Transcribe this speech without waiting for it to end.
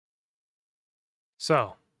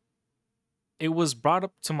So, it was brought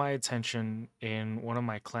up to my attention in one of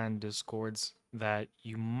my clan discords that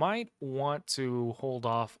you might want to hold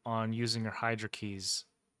off on using your Hydra keys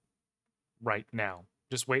right now.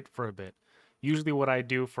 Just wait for a bit. Usually, what I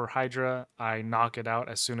do for Hydra, I knock it out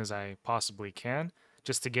as soon as I possibly can,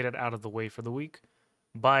 just to get it out of the way for the week.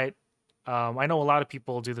 But I know a lot of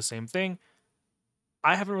people do the same thing.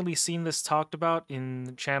 I haven't really seen this talked about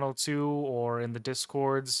in channel 2 or in the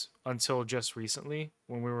discords until just recently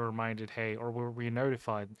when we were reminded, hey, or were we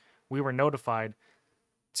notified? We were notified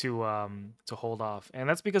to hold off. And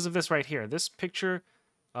that's because of this right here. This picture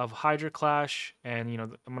of Hydra Clash, and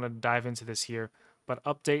I'm going to dive into this here, but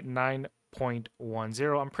update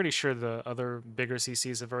 9.10. I'm pretty sure the other bigger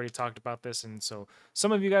CCs have already talked about this, and so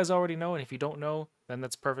some of you guys already know, and if you don't know, then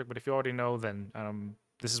that's perfect. But if you already know, then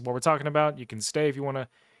this is what we're talking about. You can stay if you want to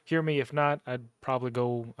hear me. If not, I'd probably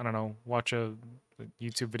go, I don't know, watch a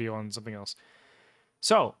YouTube video on something else.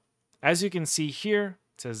 So, as you can see here,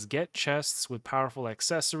 it says get chests with powerful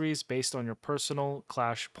accessories based on your personal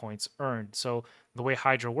Clash points earned. So, the way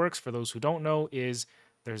Hydra works, for those who don't know, is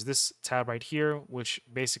there's this tab right here, which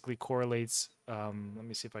basically correlates. Let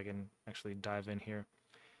me see if I can actually dive in here.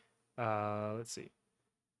 Let's see.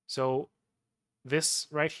 So, this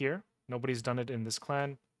right here, nobody's done it in this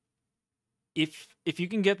clan. If you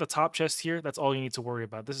can get the top chest here, that's all you need to worry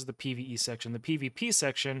about. This is the PvE section. The PvP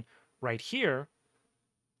section right here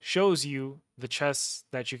shows you the chests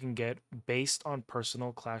that you can get based on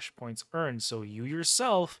personal Clash points earned. So you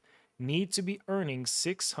yourself need to be earning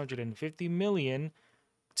 650 million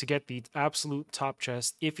to get the absolute top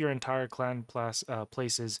chest if your entire clan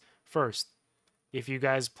places first. If you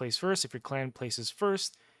guys place first, if your clan places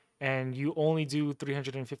first, and you only do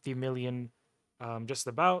 350 million just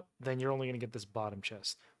about, then you're only going to get this bottom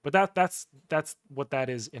chest. But that's what that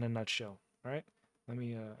is in a nutshell. All right, let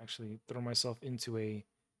me actually throw myself into a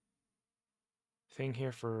thing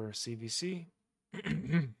here for CVC.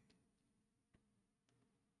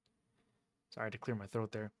 Sorry to clear my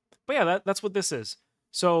throat there. But yeah, that's what this is.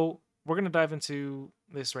 So we're going to dive into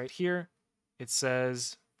this right here. It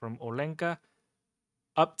says from Olenka,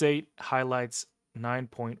 update highlights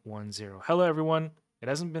 9.10. Hello, everyone. It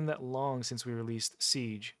hasn't been that long since we released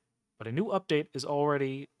Siege, but a new update is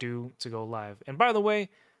already due to go live. And by the way,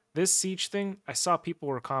 this Siege thing, I saw people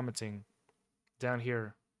were commenting down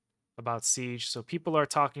here about Siege. So people are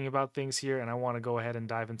talking about things here, and I want to go ahead and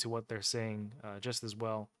dive into what they're saying just as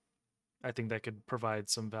well. I think that could provide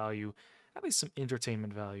some value, at least some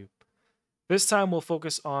entertainment value. This time we'll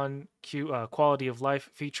focus on quality of life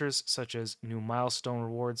features such as new milestone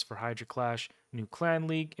rewards for Hydra Clash, new clan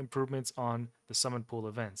league, improvements on the summon pool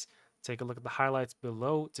events. Take a look at the highlights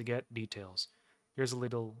below to get details. Here's a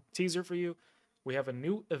little teaser for you. We have a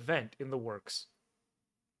new event in the works,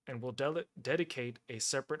 and we'll dedicate a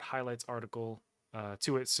separate highlights article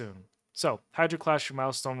to it soon. So, Hydra Clash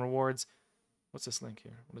milestone rewards. What's this link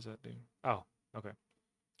here? What does that do? Oh, okay.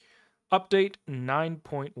 Update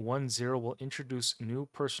 9.10 will introduce new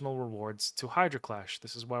personal rewards to Hydra Clash.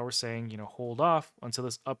 This is why we're saying, hold off until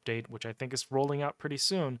this update, which I think is rolling out pretty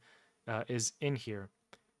soon, is in here.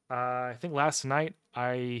 I think last night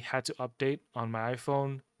I had to update on my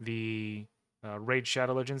iPhone the Raid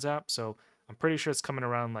Shadow Legends app, so I'm pretty sure it's coming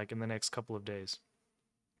around like in the next couple of days.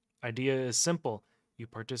 Idea is simple. You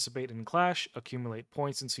participate in Clash, accumulate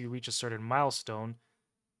points until you reach a certain milestone.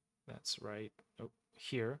 That's right.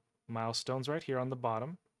 Here. Milestones right here on the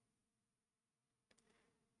bottom.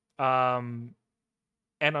 And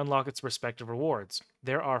unlock its respective rewards.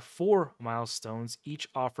 There are 4 milestones, each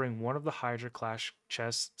offering one of the Hydra Clash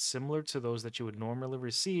chests similar to those that you would normally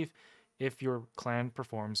receive if your clan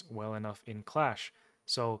performs well enough in Clash.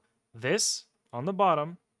 So this on the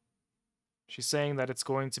bottom, she's saying that it's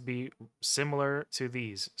going to be similar to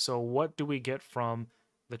these. So what do we get from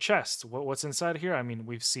the chest? What's inside here? I mean,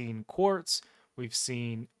 we've seen quartz, we've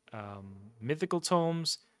seen mythical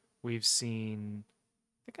tomes, we've seen,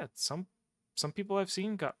 I think got some people I've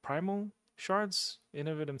seen got primal shards in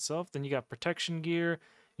of it himself. Then you got protection gear,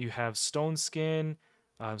 you have stone skin,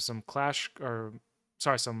 some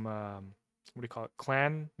some what do you call it,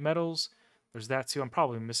 clan medals. There's that too. I'm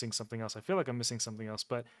probably missing something else. I feel like I'm missing something else,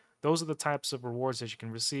 but those are the types of rewards that you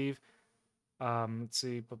can receive. Let's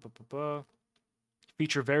see.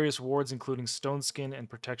 Feature various rewards, including stone skin and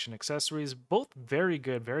protection accessories. Both very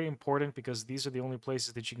good, very important, because these are the only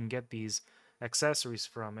places that you can get these accessories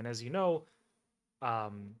from. And as you know,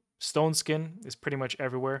 stone skin is pretty much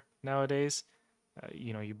everywhere nowadays.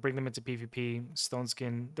 You bring them into PvP, stone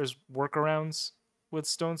skin. There's workarounds with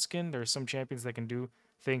stone skin. There are some champions that can do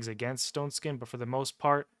things against stone skin, but for the most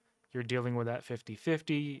part, you're dealing with that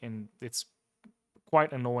 50-50, and it's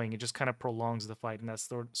quite annoying. It just kind of prolongs the fight, and that's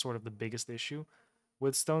sort of the biggest issue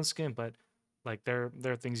with Stone Skin. But like there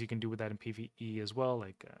are things you can do with that in PvE as well,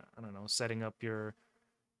 like I don't know, setting up your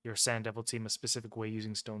Sand Devil team a specific way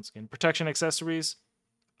using Stone Skin. Protection accessories.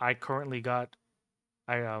 I currently got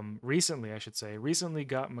recently, I should say, recently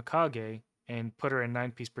got Mikage and put her in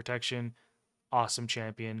 9-piece protection. Awesome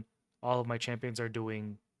champion. All of my champions are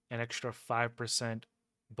doing an extra 5%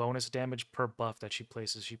 bonus damage per buff that she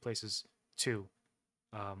places. She places 2,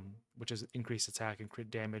 which is increased attack and crit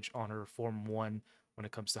damage on her form 1 when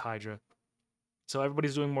it comes to Hydra. So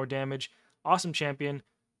everybody's doing more damage. Awesome champion.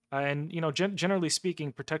 And, generally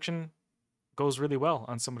speaking, protection goes really well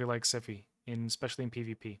on somebody like Siphi, especially in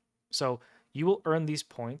PvP. So you will earn these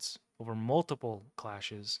points over multiple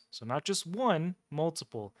clashes. So not just one,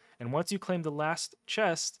 multiple. And once you claim the last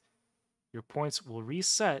chest, your points will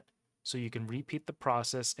reset so you can repeat the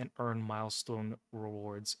process and earn milestone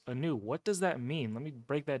rewards anew. What does that mean? Let me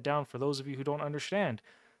break that down for those of you who don't understand.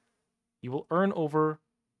 You will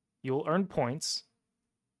earn points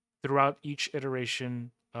throughout each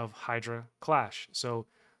iteration of Hydra Clash. So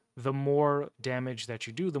the more damage that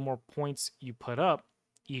you do, the more points you put up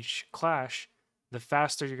each clash, the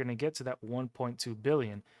faster you're going to get to that 1.2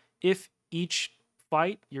 billion. If each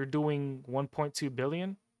fight you're doing 1.2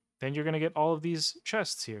 billion, then you're going to get all of these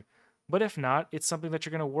chests here. But if not, it's something that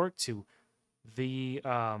you're going to work to. The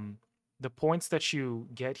points that you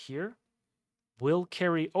get here will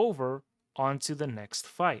carry over onto the next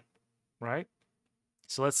fight, right?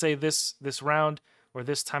 So let's say this round or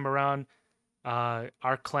this time around,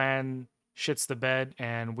 our clan shits the bed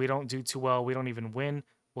and we don't do too well. We don't even win.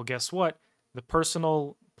 Well, guess what? The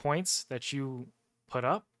personal points that you put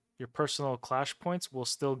up, your personal clash points, will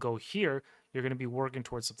still go here. You're going to be working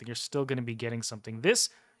towards something. You're still going to be getting something. This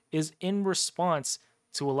is in response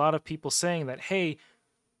to a lot of people saying that, hey,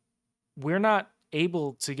 we're not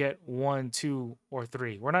able to get 1, 2, or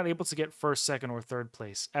 3. We're not able to get first, second, or third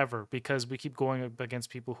place ever because we keep going up against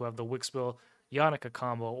people who have the Wixbill Yannicka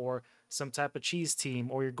combo or some type of cheese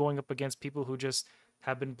team, or you're going up against people who just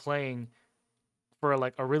have been playing for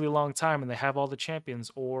like a really long time and they have all the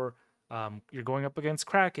champions, or you're going up against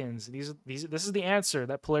Krakens. This is the answer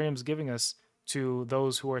that Polarium's giving us to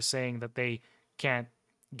those who are saying that they can't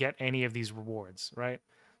get any of these rewards, right?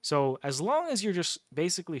 So as long as you're just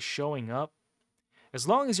basically showing up, as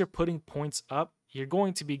long as you're putting points up, you're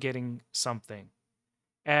going to be getting something.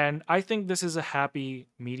 And I think this is a happy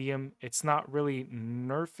medium. It's not really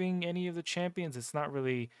nerfing any of the champions. It's not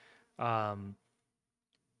really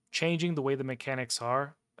changing the way the mechanics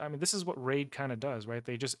are. I mean, this is what Raid kind of does, right?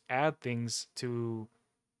 They just add things to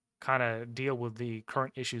kind of deal with the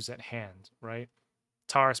current issues at hand, right?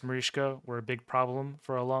 Taurus Marishka were a big problem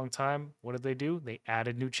for a long time. What did they do? They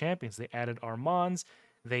added new champions. They added Armands.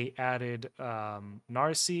 They added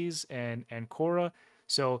Narcisse and Korra.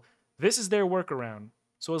 So this is their workaround.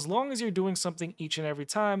 So as long as you're doing something each and every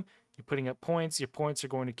time, you're putting up points, your points are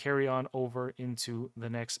going to carry on over into the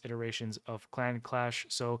next iterations of Clan Clash.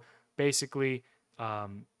 So basically,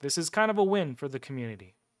 this is kind of a win for the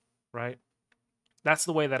community, right? That's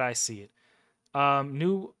the way that I see it.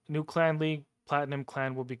 New Clan League, Platinum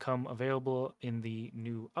Clan will become available in the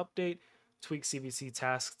new update. Tweak CVC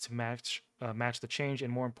tasks to match the change,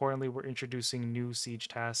 and more importantly, we're introducing new siege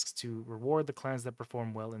tasks to reward the clans that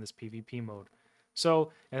perform well in this PvP mode.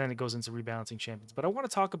 So, and then it goes into rebalancing champions. But I want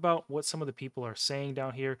to talk about what some of the people are saying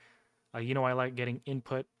down here. I like getting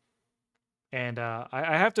input, and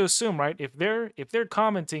I have to assume, right? If they're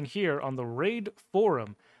commenting here on the Raid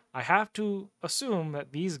forum, I have to assume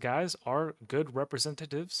that these guys are good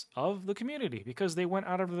representatives of the community because they went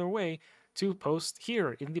out of their way to post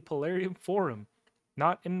here in the Polarium forum,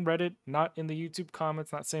 not in Reddit, not in the YouTube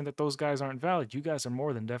comments, not saying that those guys aren't valid. You guys are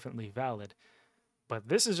more than definitely valid. But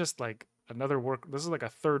this is just like another work. This is like a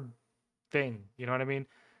third thing. You know what I mean?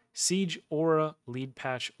 Siege Aura lead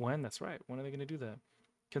patch when? That's right. When are they going to do that?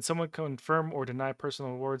 Can someone confirm or deny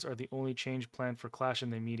personal rewards are the only change planned for Clash in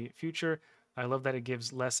the immediate future? I love that it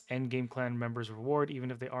gives less endgame clan members reward,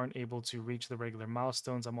 even if they aren't able to reach the regular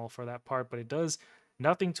milestones. I'm all for that part, but it does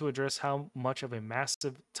nothing to address how much of a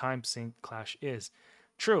massive time sink Clash is.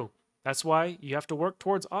 True. That's why you have to work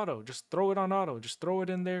towards auto. Just throw it on auto. Just throw it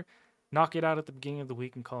in there, knock it out at the beginning of the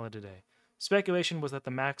week, and call it a day. Speculation was that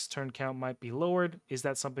the max turn count might be lowered. Is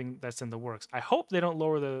that something that's in the works? I hope they don't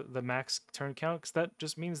lower the max turn count, because that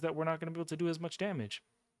just means that we're not going to be able to do as much damage.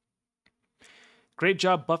 Great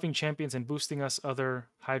job buffing champions and boosting us other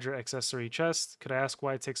Hydra accessory chests. Could I ask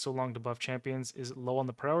why it takes so long to buff champions? Is it low on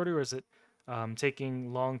the priority, or is it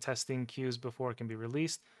taking long testing queues before it can be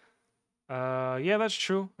released? Yeah, that's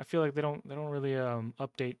true. I feel like they don't really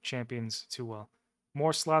update champions too well.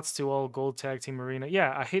 More slots to all gold tag team arena.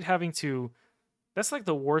 Yeah, I hate having to. That's like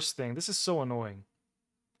the worst thing. This is so annoying.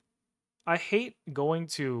 I hate going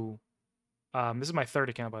to. This is my third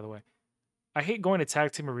account, by the way. I hate going to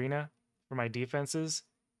tag team arena for my defenses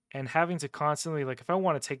and having to constantly, like, if I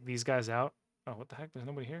want to take these guys out. Oh, what the heck? There's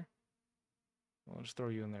nobody here. I'll just throw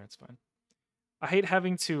you in there. It's fine. I hate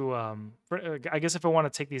having to. I guess if I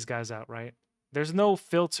want to take these guys out, right? There's no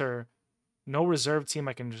filter, no reserve team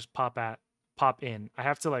I can just pop in. I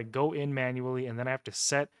have to like go in manually, and then I have to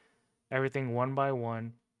set everything one by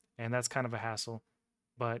one, and that's kind of a hassle.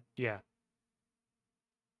 But yeah,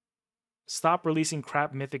 stop releasing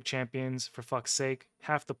crap mythic champions, for fuck's sake.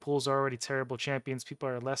 Half the pools are already terrible champions. People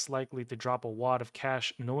are less likely to drop a wad of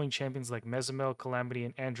cash knowing champions like Mezumel, Calamity,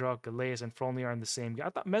 and Androck, Galeas, and Frolny are in the same. I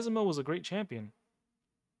thought Mezumel was a great champion.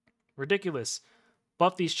 Ridiculous.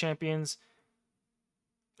 Buff these champions.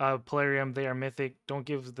 Polarium, they are mythic. Don't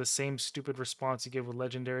give the same stupid response you give with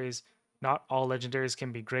legendaries. Not all legendaries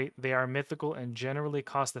can be great. They are mythical and generally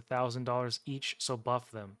cost $1,000 each, so buff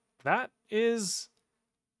them.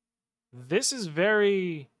 This is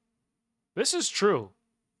very, this is true,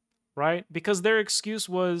 right? Because their excuse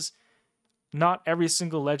was not every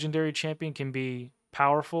single legendary champion can be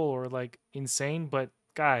powerful or like insane, but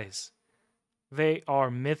guys, they are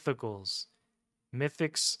mythicals.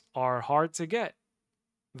 Mythics are hard to get.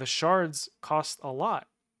 The shards cost a lot.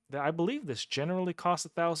 I believe this generally costs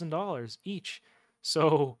 $1,000 each.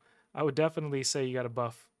 So I would definitely say you got to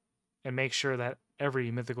buff and make sure that every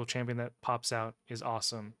mythical champion that pops out is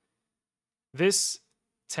awesome. This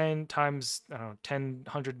 10 times, I don't know, 10,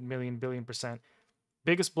 100 million, billion percent.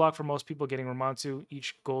 Biggest block for most people getting Ramontu,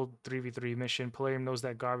 each gold 3v3 mission. Polarium knows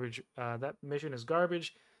that garbage. That mission is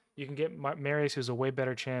garbage. You can get Marius, who's a way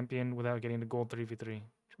better champion, without getting the gold 3v3.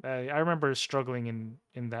 I remember struggling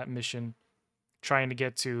in that mission, trying to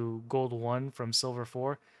get to gold 1 from silver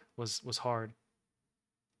 4 was hard.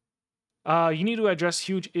 You need to address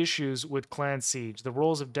huge issues with Clan Siege. The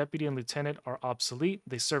roles of Deputy and Lieutenant are obsolete.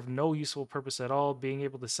 They serve no useful purpose at all. Being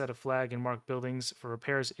able to set a flag and mark buildings for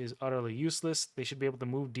repairs is utterly useless. They should be able to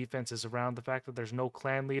move defenses around. The fact that there's no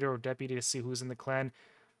clan leader or deputy to see who's in the clan,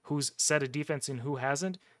 who's set a defense and who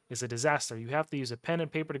hasn't, is a disaster. You have to use a pen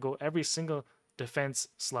and paper to go every single defense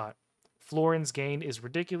slot. Florin's gain is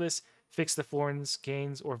ridiculous. Fix the Florin's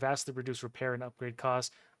gains or vastly reduce repair and upgrade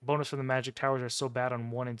costs. Bonus from the magic towers are so bad on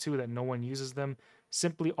 1 and 2 that no one uses them.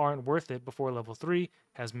 Simply aren't worth it before level 3.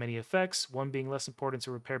 Has many effects, one being less important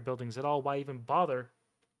to repair buildings at all. Why even bother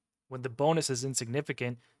when the bonus is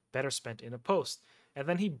insignificant? Better spent in a post. And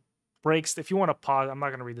then he breaks, if you want to pause, I'm not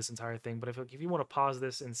going to read this entire thing, but if you want to pause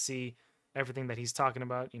this and see everything that he's talking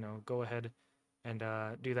about, go ahead and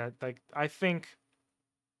do that. Like, I think,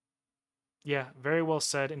 yeah, very well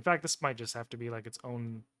said. In fact, this might just have to be like its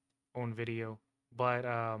own video. But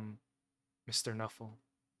Mr. Nuffle,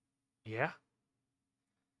 yeah.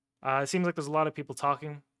 It seems like there's a lot of people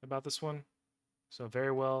talking about this one, so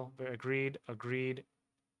very well. Agreed.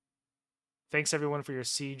 Thanks everyone for your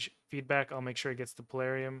siege feedback. I'll make sure it gets to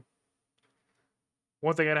Polarium.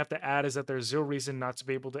 One thing I'd have to add is that there's zero reason not to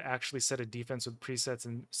be able to actually set a defense with presets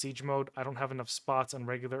in siege mode. I don't have enough spots on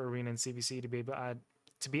regular arena and CVC to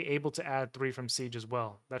be able to add 3 from siege as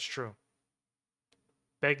well. That's true.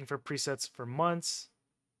 Begging for presets for months.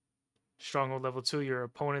 Stronghold level 2, your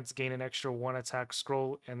opponents gain an extra 1 attack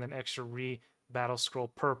scroll and then extra battle scroll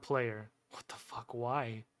per player. What the fuck?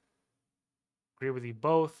 Why? Agree with you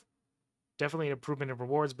both. Definitely an improvement in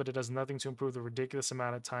rewards, but it does nothing to improve the ridiculous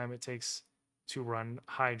amount of time it takes to run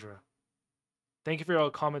Hydra. Thank you for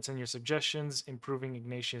your comments and your suggestions. Improving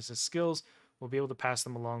Ignatius' skills. We'll be able to pass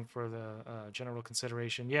them along for the general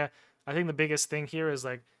consideration. Yeah, I think the biggest thing here is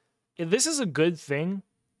like, this is a good thing,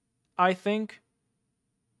 I think,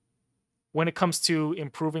 when it comes to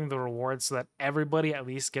improving the rewards so that everybody at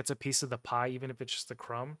least gets a piece of the pie, even if it's just a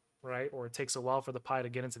crumb, right? Or it takes a while for the pie to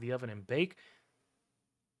get into the oven and bake.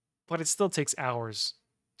 But it still takes hours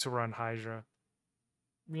to run Hydra.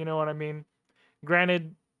 You know what I mean?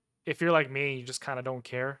 Granted, if you're like me, you just kind of don't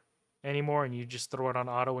care anymore and you just throw it on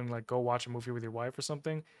auto and like go watch a movie with your wife or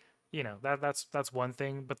something, that's one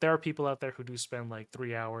thing. But there are people out there who do spend like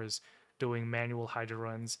 3 hours doing manual Hydra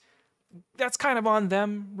runs. That's kind of on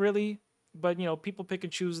them, really. But people pick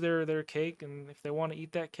and choose their cake, and if they want to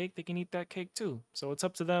eat that cake, they can eat that cake too. So it's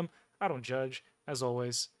up to them. I don't judge. As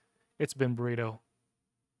always, it's been Burrito.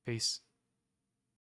 Peace.